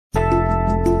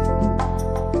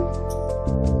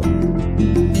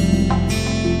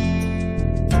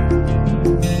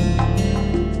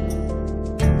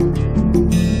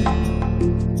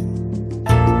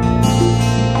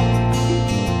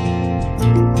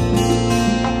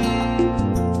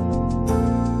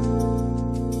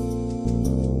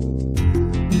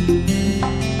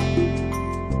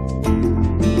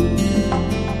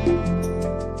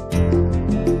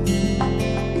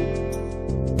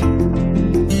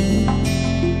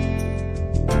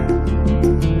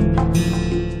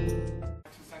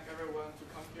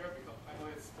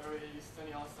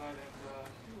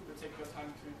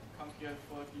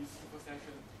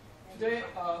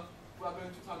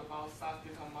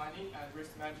mining and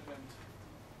risk management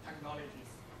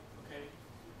technologies. Okay,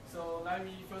 so let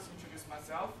me first introduce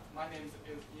myself. My name is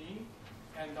Yin,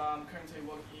 and I'm currently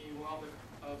working in one of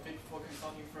the big four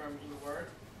consulting firms in the world.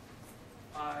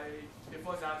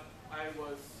 Before that, I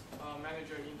was a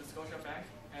manager in the Scotia Bank,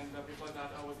 and before that,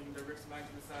 I was in the risk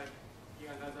management side in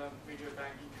another major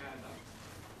bank in Canada.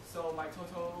 So my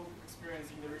total experience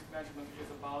in the risk management is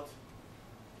about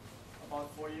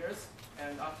 4 years,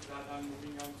 and after that, I'm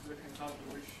moving on to the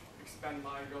consulting, which expand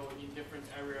my role in different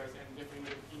areas and different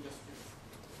industries.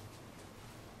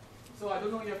 So I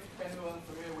don't know if anyone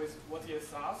familiar with what is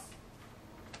SAS.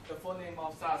 The full name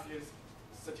of SAS is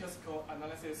Statistical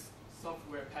Analysis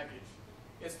Software Package.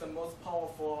 It's the most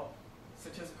powerful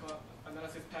statistical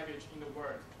analysis package in the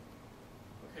world.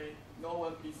 Okay, no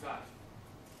one beats that.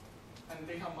 And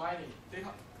data mining.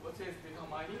 What is data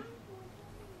mining?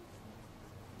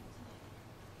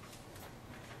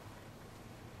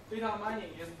 Data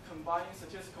mining is combining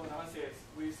statistical analysis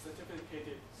with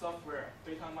certificated software.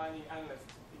 Data mining analysts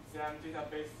examine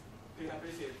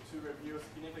databases to review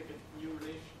significant new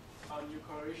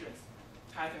correlations,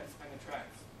 patterns, and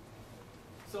trends.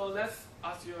 So let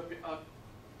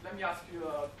me ask you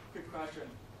a quick question.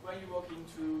 When you walk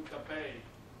into the Bay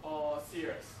or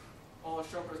Sears or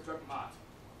Shoppers Drug Mart,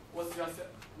 what's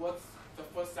the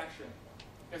first section?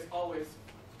 It's always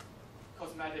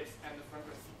cosmetics and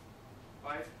fragrance,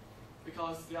 right?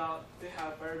 Because they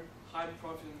have very high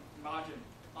profit margin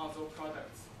on those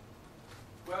products.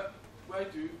 Where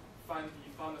do you find the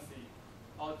pharmacy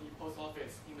or the post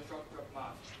office in the drug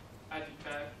mart?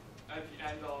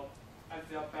 At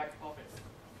their back office,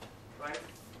 right?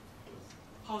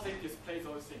 How they display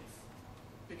those things?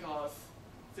 Because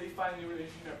they find new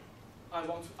relationship. I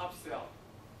want to upsell.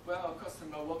 When a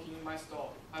customer walking in my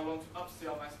store, I want to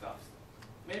upsell my stuff.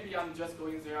 Maybe I'm just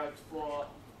going there for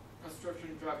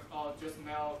prescription drugs or just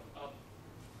mail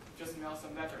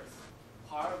some letters.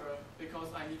 However,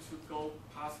 because I need to go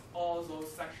past all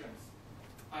those sections,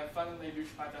 I finally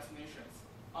reach my destinations.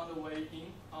 On the way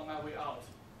in, on my way out,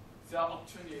 there are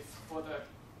opportunities for the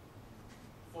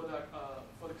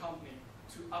company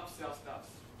to upsell stuff.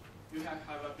 You can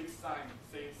have a big sign,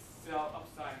 say sell up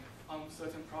sign on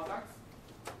certain products,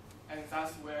 and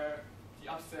that's where the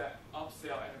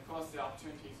upsell and cross-sell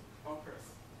opportunities occurs.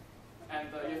 And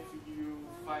if you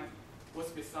find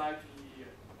what's beside the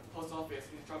post office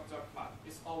in the drug mart,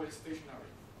 it's always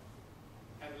stationery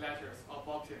and letters or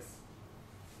boxes.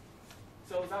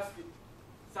 So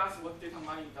that's what data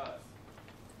mining does.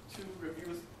 To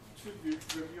review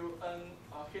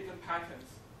hidden patterns,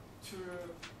 to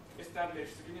establish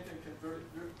significant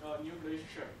new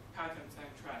relationship patterns and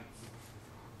trends.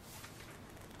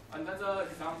 Another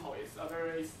example is a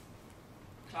very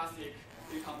classic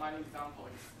data mining example.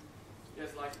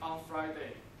 Is like on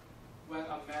Friday, when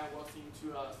a man walks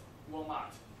into a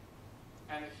Walmart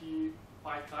and he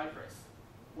buys diapers,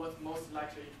 what most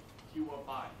likely he will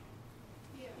buy?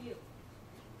 Beer.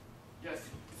 Yes,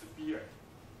 it's a beer.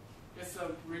 It's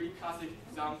a really classic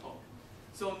example.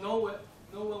 So no one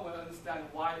will understand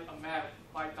why a man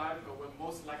buy diaper will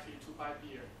most likely to buy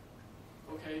beer.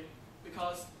 Okay,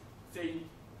 because the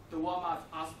Walmart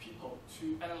asks people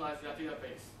to analyze their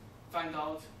database, find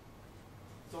out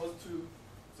those two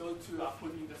are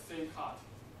put in the same cart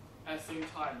at the same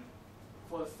time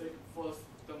for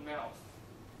the males.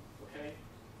 Okay,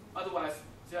 otherwise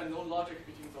there are no logic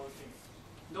between those things.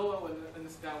 No one will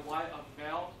understand why a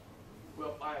male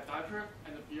will buy a diaper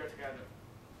and a beer together.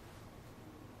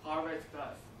 However, it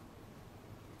does.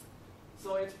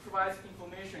 So it provides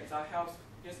information that helps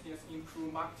business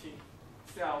improve marketing,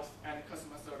 sales, and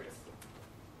customer service.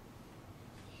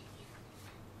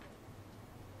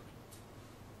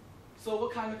 So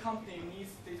what kind of company needs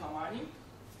data mining?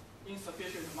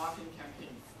 Insufficient marketing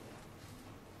campaigns.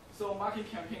 So marketing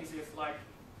campaigns is like,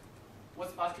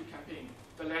 what's basket campaign?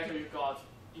 The letter you got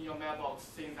in your mailbox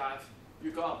saying that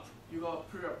you got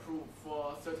pre-approved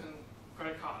for certain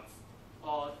credit cards,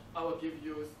 or I will give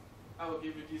you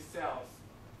these sales.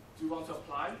 Do you want to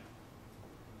apply?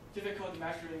 Difficult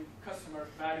measuring customer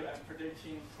value and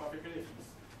predicting probabilities.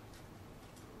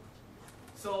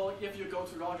 So if you go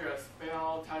to Rogers,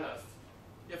 they'll tell us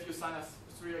if you sign a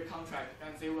 3-year contract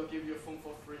and they will give you a phone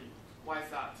for free. Why is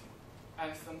that?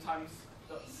 And sometimes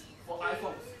for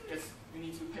iPhones, you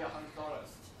need to pay $100.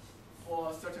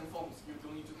 For certain phones, you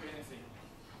don't need to pay anything.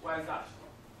 Why is that?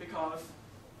 Because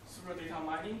through data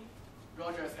mining,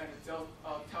 Rogers and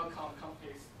telecom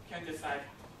companies can decide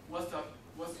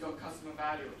what's your customer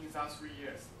value in that 3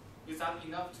 years. Is that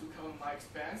enough to cover my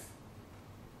expense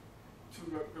to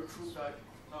recruit the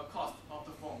cost of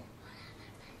the phone?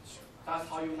 That's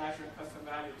how you measure customer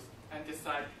values and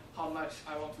decide how much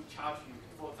I want to charge you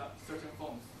for that certain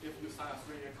forms if you sign a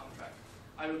 3-year contract.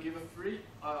 I will give a free,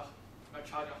 I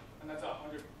charge another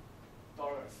 $100.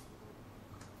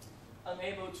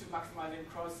 Unable to maximizing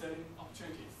cross-selling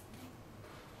opportunities.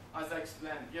 As I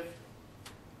explained,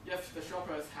 if the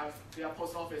shoppers have their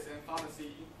post office and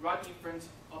pharmacy right in front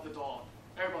of the door,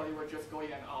 everybody will just go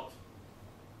in and out.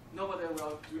 Nobody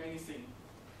will do anything.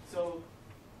 So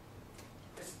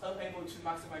it's unable to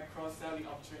maximize cross-selling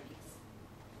opportunities.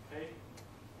 Okay?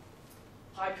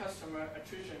 High customer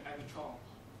attrition and churn.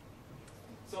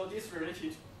 So this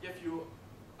related,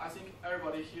 I think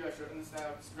everybody here should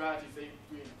understand the strategy they're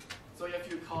doing. So if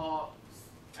you call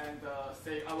and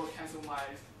say, I will cancel my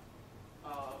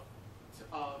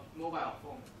mobile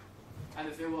phone,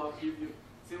 and they will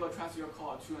transfer your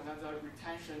call to another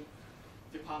retention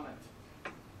department,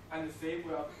 and they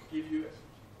will give you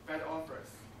better offers,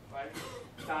 right?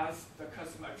 That's the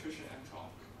customer attrition and churn.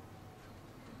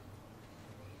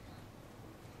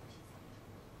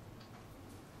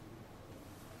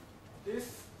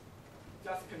 This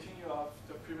just continue of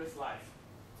the previous slide.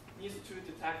 Needs to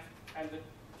detect and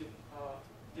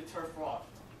deter fraud.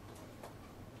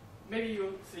 Maybe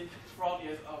you think fraud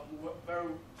is very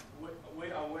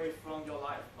way away from our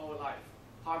life.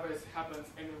 However, it happens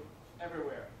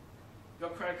everywhere. Your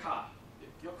credit card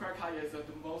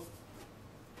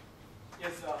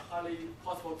is a highly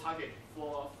possible target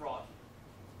for fraud.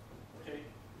 Okay,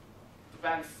 the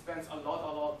bank spends a lot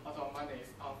of money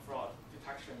on fraud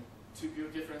detection to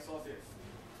build different sources.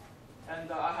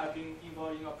 And I have been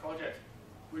involved in a project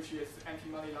which is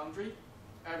anti-money laundering.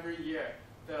 Every year,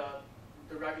 the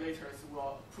regulators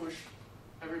will push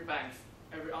every bank,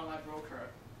 every online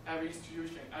broker, every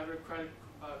institution, every credit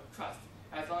trust,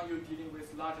 as long as you're dealing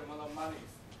with large amount of money,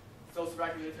 those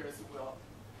regulators will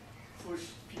push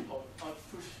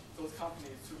those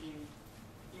companies to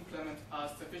implement a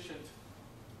sufficient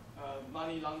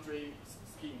money laundering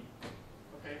scheme.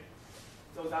 Okay,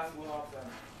 so that's one of them.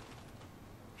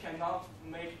 Cannot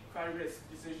make credit risk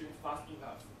decisions fast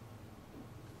enough.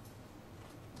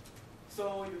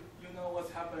 So you know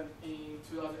what's happened in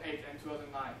 2008 and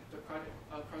 2009, the credit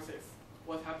crisis.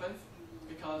 What happened?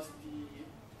 Because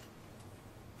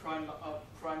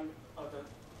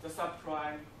the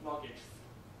subprime mortgage.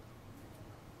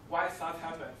 Why that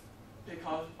happened?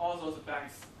 Because all those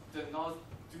banks did not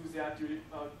do their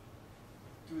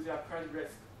credit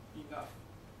risk enough.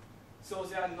 So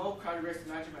there are no credit risk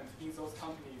management in those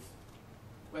companies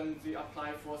when they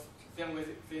apply for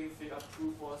things they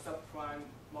approve for subprime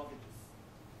mortgages.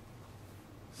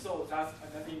 So that's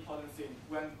another important thing.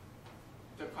 When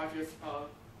the crisis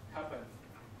happens,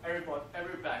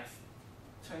 every bank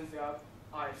turns their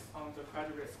eyes on the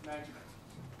credit risk management,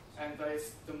 and that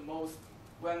is the most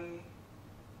when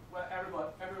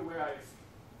everywhere is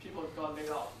people got laid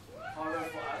off. However,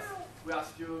 for us, we are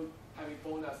still having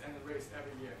bonus and raise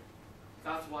every year.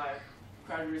 That's why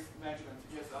credit risk management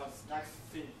is a next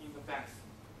thing in the banks,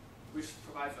 which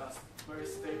provides us very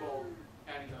stable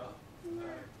and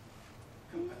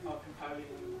compelling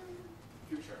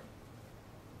future.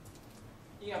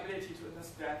 Inability to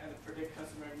understand and predict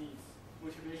customer needs,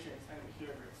 motivations, and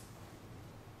behaviors.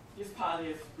 This part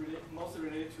is mostly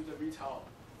related to the retails.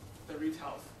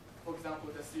 For example,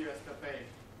 the Sears, the Bay,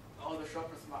 or the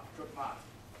Shoppers Drug Mart.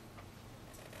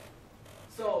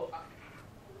 So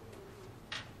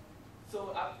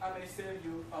I may sell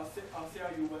you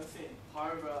one thing.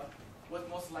 However, what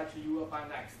most likely you will buy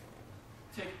next?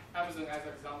 Take Amazon as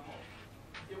an example.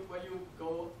 When you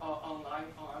go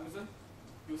online on Amazon,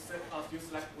 you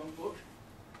select one book.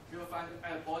 You will find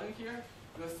at the bottom here,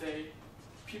 you will say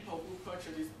people who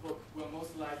purchase this book will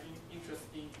most likely interested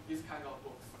in this kind of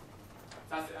books.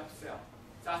 That's the upsell.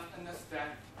 Just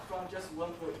understand from just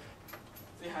one book,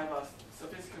 they have a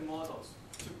sophisticated models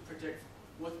to predict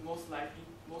what most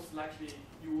likely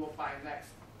you will buy next.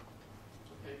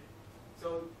 Okay,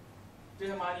 so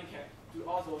data mining can do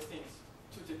all those things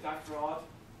to detect fraud,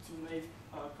 to make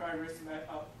credit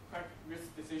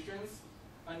risk decisions,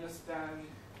 understand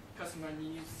customer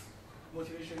needs,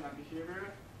 motivation and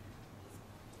behavior,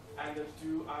 and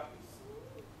do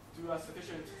a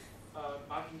sufficient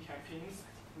marketing campaigns,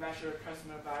 measure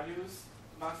customer values,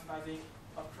 maximizing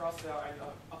cross-sell and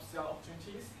upsell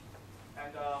opportunities,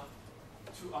 and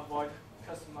to avoid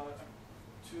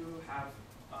to have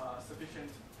sufficient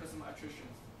customer attrition.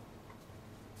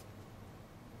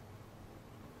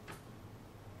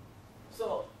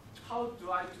 So how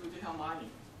do I do data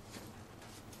mining?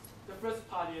 The first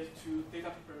part is to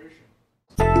data preparation.